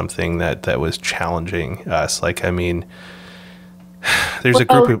against something that was challenging us. Like, I mean, there's a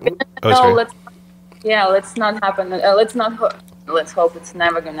group of... Oh, sorry. Let's not happen. Let's hope it's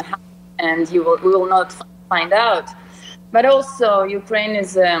never going to happen, and we will not find out. But also, Ukraine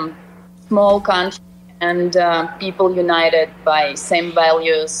is a small country, and people united by same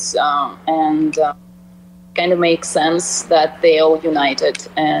values, and kind of makes sense that they all united.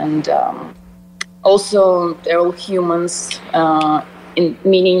 And also, they're all humans,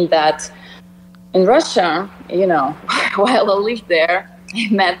 meaning that in Russia, you know, while I lived there, I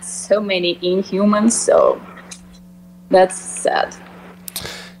met so many inhumans, so that's sad.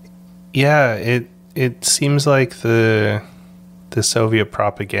 Yeah, it seems like the Soviet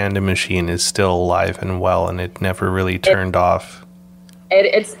propaganda machine is still alive and well, and it never really turned off.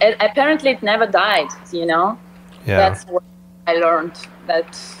 Apparently it never died, you know? Yeah. That's what I learned,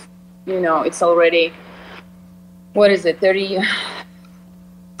 that, you know, it's already, what is it, 30,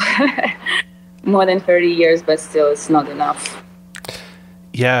 more than 30 years, but still it's not enough.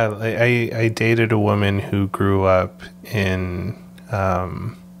 Yeah, I dated a woman who grew up in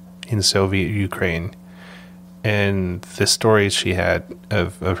Soviet Ukraine, and the stories she had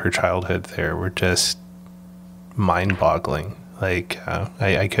of her childhood there were just mind-boggling. Like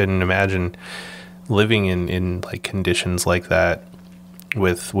I couldn't imagine living in like conditions like that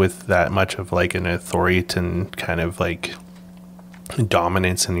with that much of like an authoritarian kind of like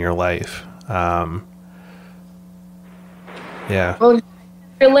dominance in your life. Yeah. Well,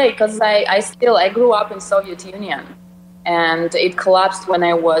 relate because I grew up in Soviet Union, and it collapsed when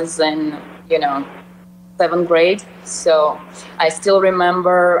I was in 7th grade. So I still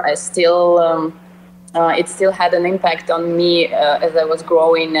remember. It still had an impact on me as I was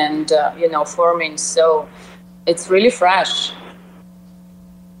growing and forming. So it's really fresh.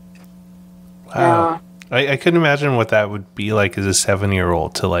 Wow. I couldn't imagine what that would be like as a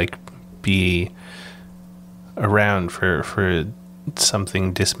 7-year-old to like be around for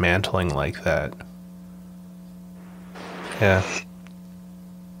something dismantling like that. Yeah.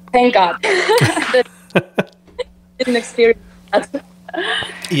 Thank God. Didn't experience that.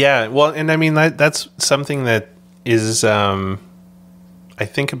 Yeah, well, and I mean that's something that is I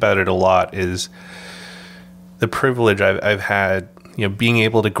think about it a lot, is the privilege I've had, being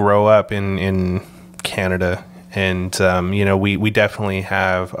able to grow up in Canada, and we definitely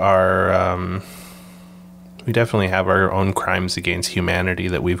have our own crimes against humanity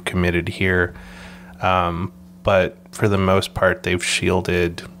that we've committed here, but for the most part they've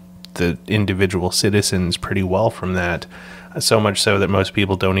shielded the individual citizens pretty well from that. So much so that most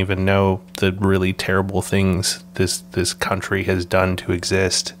people don't even know the really terrible things this country has done to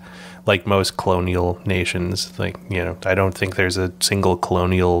exist. Like most colonial nations, I don't think there's a single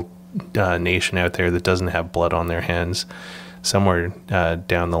colonial nation out there that doesn't have blood on their hands somewhere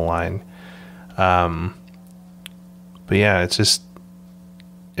down the line. But yeah, it's just,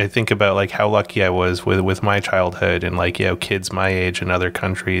 I think about like how lucky I was with my childhood, and like, kids my age in other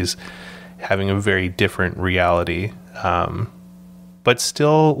countries having a very different reality. But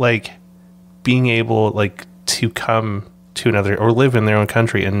still like being able like to come to another or live in their own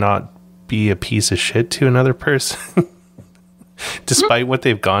country and not be a piece of shit to another person despite what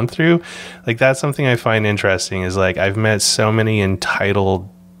they've gone through. Like, that's something I find interesting, is like I've met so many entitled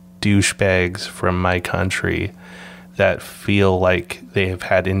douchebags from my country that feel like they have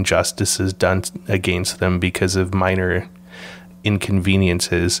had injustices done against them because of minor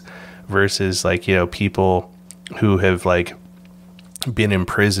inconveniences, versus like, people who have like been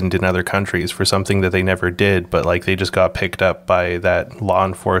imprisoned in other countries for something that they never did, but like they just got picked up by that law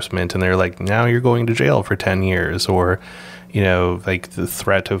enforcement and they're like, now you're going to jail for 10 years, or like the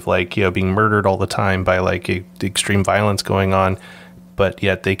threat of like being murdered all the time by like extreme violence going on, but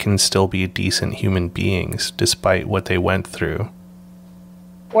yet they can still be decent human beings despite what they went through.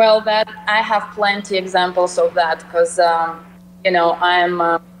 Well, that I have plenty examples of that, because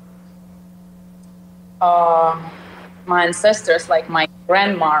I'm my ancestors, like my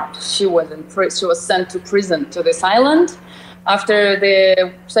grandma, she was sent to prison to this island after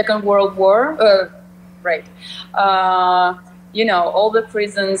the Second World War. Right. All the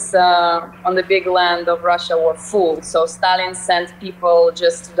prisons on the big land of Russia were full. So Stalin sent people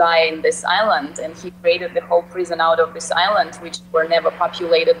just to die in this island, and he created the whole prison out of this island, which were never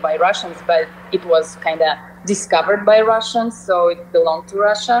populated by Russians, but it was kind of discovered by Russians, so it belonged to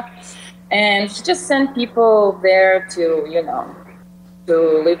Russia. And he just sent people there to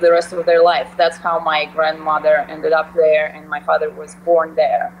live the rest of their life. That's how my grandmother ended up there, and my father was born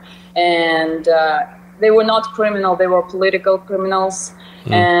there. And they were not criminal, they were political criminals.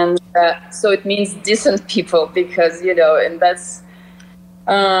 And so it means decent people, because, and that's,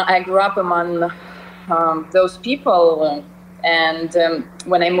 I grew up among those people. And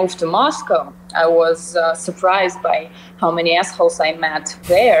when I moved to Moscow, I was surprised by how many assholes I met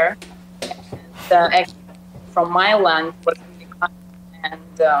there. Actually, from my land was really kind,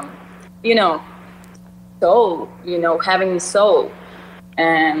 and soul, having soul,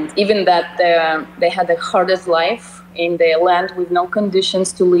 and even that they had the hardest life in the land with no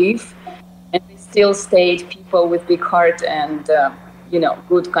conditions to live, and they still stayed people with big heart and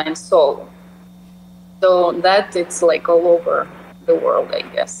good kind soul. So that it's like all over the world, I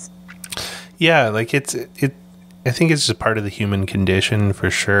guess. Yeah, like I think it's just part of the human condition for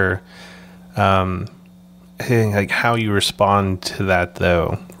sure. I think like how you respond to that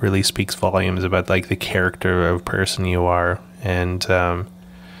though really speaks volumes about like the character of person you are, and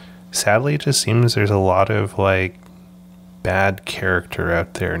sadly it just seems there's a lot of like bad character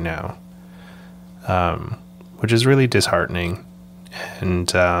out there now, which is really disheartening.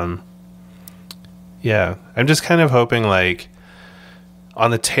 And yeah, I'm just kind of hoping like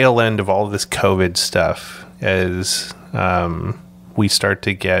on the tail end of all of this COVID stuff, as we start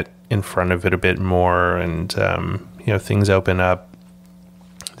to get in front of it a bit more, and things open up,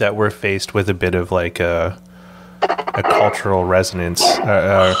 that we're faced with a bit of like a cultural resonance,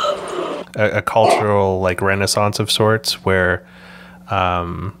 a cultural like renaissance of sorts, where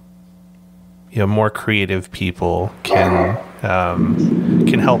more creative people can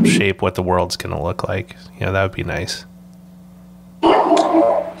help shape what the world's going to look like. That would be nice.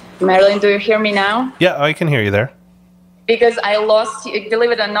 Marilyn, do you hear me now? Yeah, I can hear you there. Because I lost you.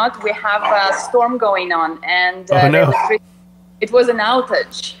 Believe it or not, we have a storm going on, and it was an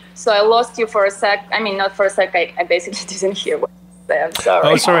outage. So I lost you for a sec. I mean, not for a sec. I basically didn't hear what you said. I'm sorry.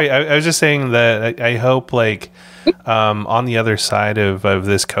 Oh, sorry. I was just saying that I hope, like, on the other side of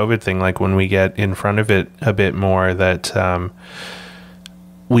this COVID thing, like when we get in front of it a bit more, that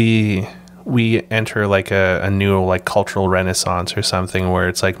we enter like a new like cultural renaissance or something, where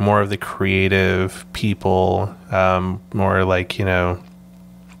it's like more of the creative people, more like,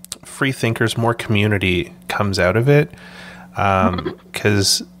 free thinkers, more community comes out of it.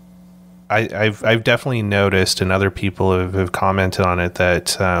 'Cause I've definitely noticed, and other people have commented on it,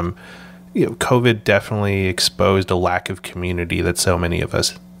 that COVID definitely exposed a lack of community that so many of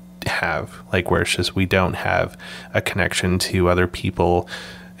us have, like, where it's just we don't have a connection to other people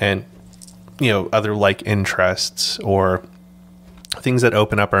and other like interests or things that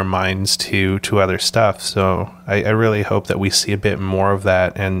open up our minds to other stuff. So I really hope that we see a bit more of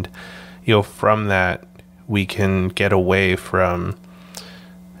that, and from that we can get away from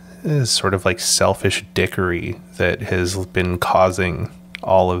this sort of like selfish dickery that has been causing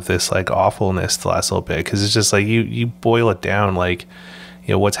all of this like awfulness the last little bit. Because it's just like you boil it down, like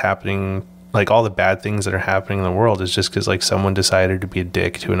what's happening, like all the bad things that are happening in the world is just because like someone decided to be a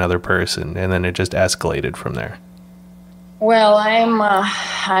dick to another person, and then it just escalated from there. Well, I'm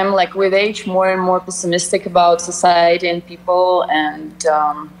like with age more and more pessimistic about society and people, and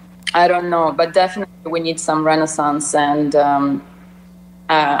I don't know, but definitely we need some renaissance. And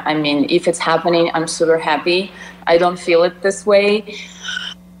I mean, if it's happening, I'm super happy. I don't feel it this way.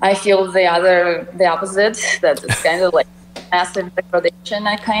 I feel the opposite, that it's kind of like massive degradation,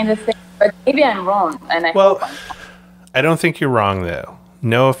 that kind of thing. But maybe I'm wrong, and I hope I'm wrong. I don't think you're wrong, though.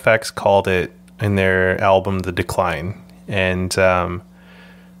 NoFX called it in their album The Decline. And I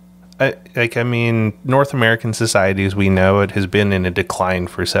mean, North American society as we know it has been in a decline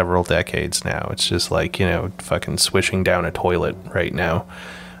for several decades now. It's just like, fucking swishing down a toilet right now.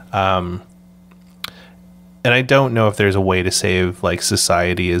 And I don't know if there's a way to save like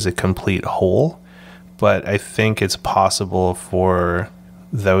society as a complete whole, but I think it's possible for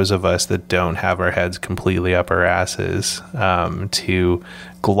those of us that don't have our heads completely up our asses to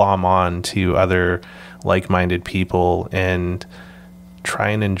glom on to other like-minded people and try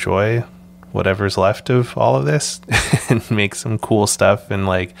and enjoy whatever's left of all of this and make some cool stuff and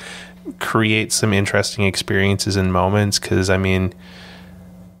like create some interesting experiences and moments. Because I mean,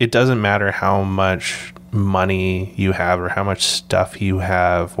 it doesn't matter how much money you have or how much stuff you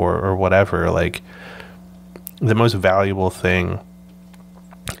have or whatever, like the most valuable thing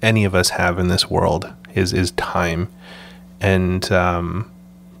any of us have in this world is time. And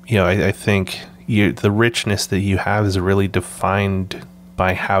I think the richness that you have is really defined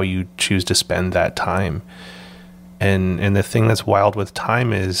by how you choose to spend that time. And the thing that's wild with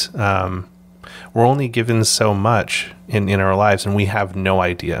time is we're only given so much in our lives, and we have no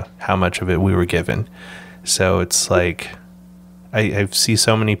idea how much of it we were given. So it's like I see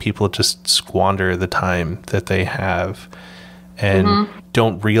so many people just squander the time that they have and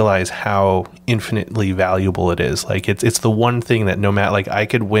don't realize how infinitely valuable it is. Like it's the one thing that no matter, like I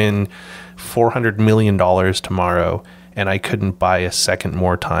could win $400 million tomorrow and I couldn't buy a second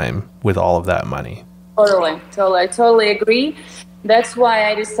more time with all of that money. Totally. I totally agree. That's why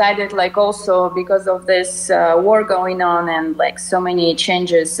I decided, like, also because of this war going on and like so many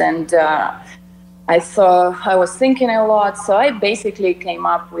changes, and I was thinking a lot. So I basically came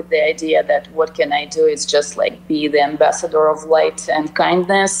up with the idea that what can I do is just like be the ambassador of light and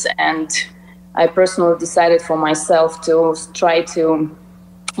kindness. And I personally decided for myself to try to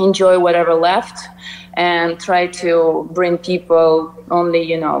enjoy whatever left and try to bring people only,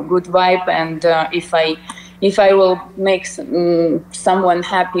 good vibe. And if I will make someone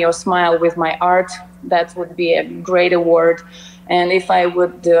happy or smile with my art, that would be a great award. And if I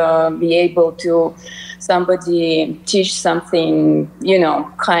would be able to somebody teach something,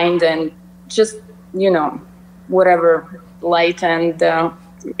 kind and just, whatever light and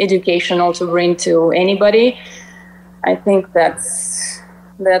educational to bring to anybody, I think that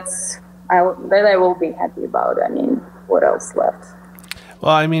I will be happy about. I mean, what else left?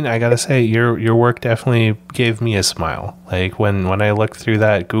 Well, I mean, I gotta say, your work definitely gave me a smile. Like when I looked through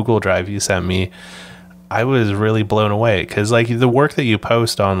that Google Drive you sent me, I was really blown away because like the work that you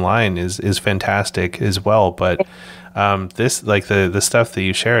post online is fantastic as well. But this like the stuff that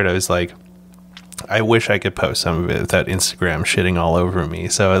you shared, I was like, I wish I could post some of it without Instagram shitting all over me.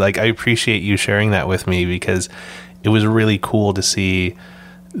 So like I appreciate you sharing that with me because it was really cool to see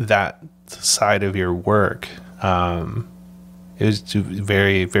that side of your work. It was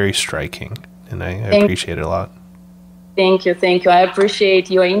very, very striking, and I appreciate it a lot. Thank you. I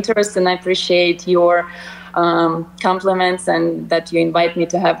appreciate your interest, and I appreciate your compliments, and that you invite me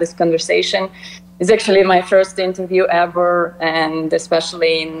to have this conversation. It's actually my first interview ever, and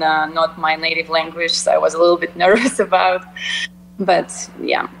especially in not my native language, so I was a little bit nervous about. But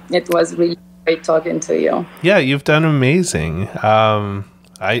yeah, it was really great talking to you. Yeah, you've done amazing.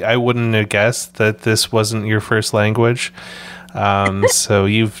 I wouldn't have guessed that this wasn't your first language. So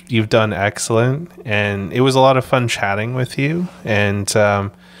you've done excellent, and it was a lot of fun chatting with you. And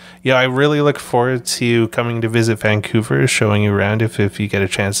yeah, I really look forward to you coming to visit Vancouver, showing you around if you get a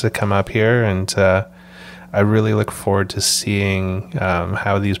chance to come up here. And I really look forward to seeing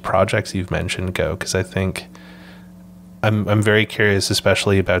how these projects you've mentioned go, because I think I'm very curious,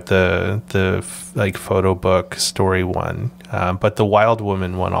 especially about the like photo book story one, but the Wild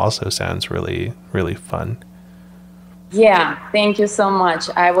Woman one also sounds really, really fun. Yeah, thank you so much.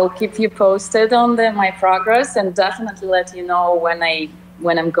 I will keep you posted on my progress, and definitely let you know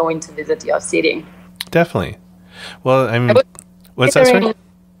when I'm going to visit your city. Definitely. Well, what's that, sorry?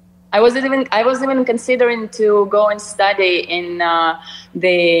 I was even considering to go and study in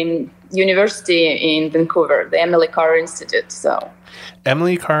the university in Vancouver, the Emily Carr Institute. So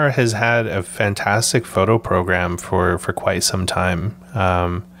Emily Carr has had a fantastic photo program for quite some time.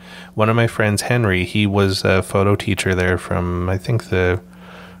 One of my friends, Henry, he was a photo teacher there from, I think, the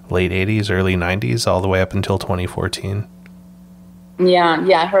late 80s, early 90s, all the way up until 2014. Yeah,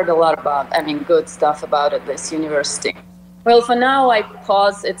 I heard a lot about, good stuff about it, this university. Well, for now, I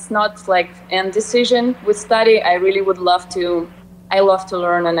pause. It's not like an decision with study. I really would love to. I love to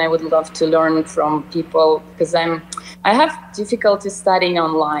learn, and I would love to learn from people, because I have difficulty studying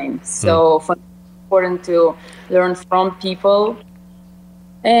online. So for me, it's important to learn from people.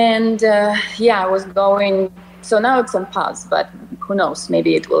 And I was going. So now it's on pause, but who knows?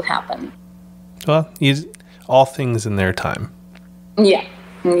 Maybe it will happen. Well, all things in their time. Yeah,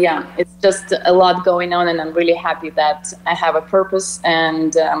 it's just a lot going on, and I'm really happy that I have a purpose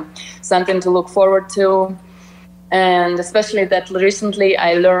and something to look forward to. And especially that recently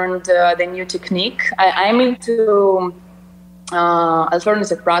I learned the new technique. I'm into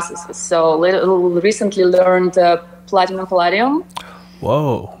alternative processes, so recently learned platinum palladium.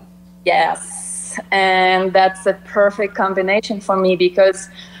 Whoa. Yes, and that's a perfect combination for me, because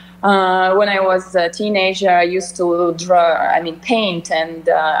when I was a teenager, I used to paint, and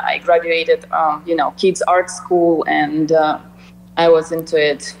I graduated, kids art school, and I was into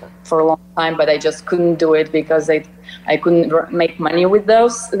it for a long time, but I just couldn't do it because I couldn't make money with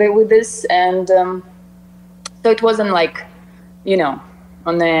this, and so it wasn't like,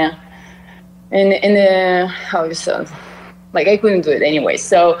 on the in the how you say, like I couldn't do it anyway.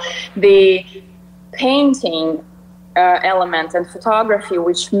 So the painting element and photography,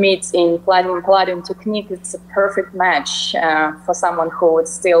 which meets in platinum palladium technique, it's a perfect match for someone who would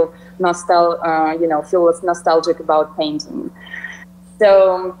still feel nostalgic about painting.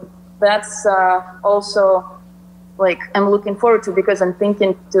 So that's also like I'm looking forward to, because I'm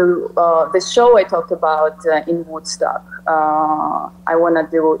thinking to this show I talked about in Woodstock. I want to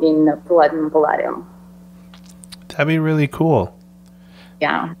do in platinum palladium. That'd be really cool.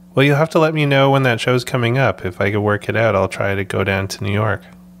 Yeah. Well, you'll have to let me know when that show's coming up. If I could work it out, I'll try to go down to New York.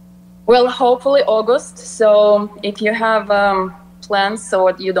 Well, hopefully August. So if you have plans,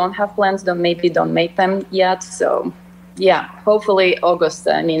 or you don't have plans, then maybe don't make them yet. So yeah, hopefully August.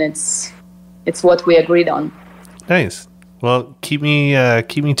 I mean, it's what we agreed on. Nice. Well, keep me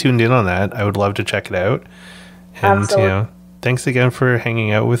tuned in on that. I would love to check it out. And Absolutely. Thanks again for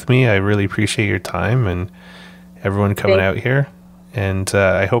hanging out with me. I really appreciate your time and everyone coming out here. And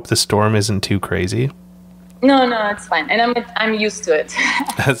I hope the storm isn't too crazy. No, it's fine. And I'm used to it.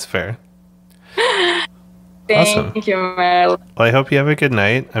 That's fair. Thank you, Merle. Well, I hope you have a good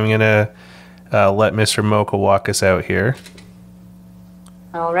night. I'm going to let Mr. Mocha walk us out here.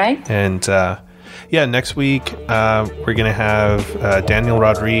 All right. And next week we're going to have Daniel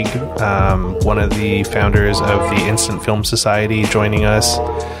Rodrigue, one of the founders of the Instant Film Society, joining us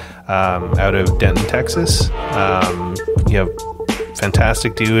out of Denton, Texas.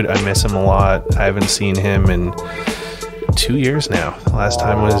 Fantastic dude. I miss him a lot. I haven't seen him in like 2 years now. The last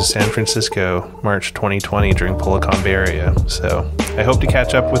time was San Francisco, March 2020 during Policombe area. So I hope to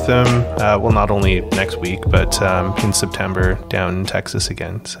catch up with them. Well, not only next week, but in September down in Texas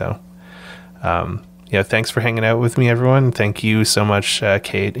again. So yeah, thanks for hanging out with me, everyone. Thank you so much,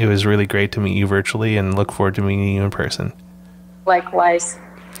 Kate. It was really great to meet you virtually, and look forward to meeting you in person. Likewise.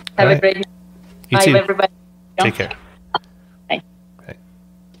 Have a great night. You Bye, too. everybody. Take care.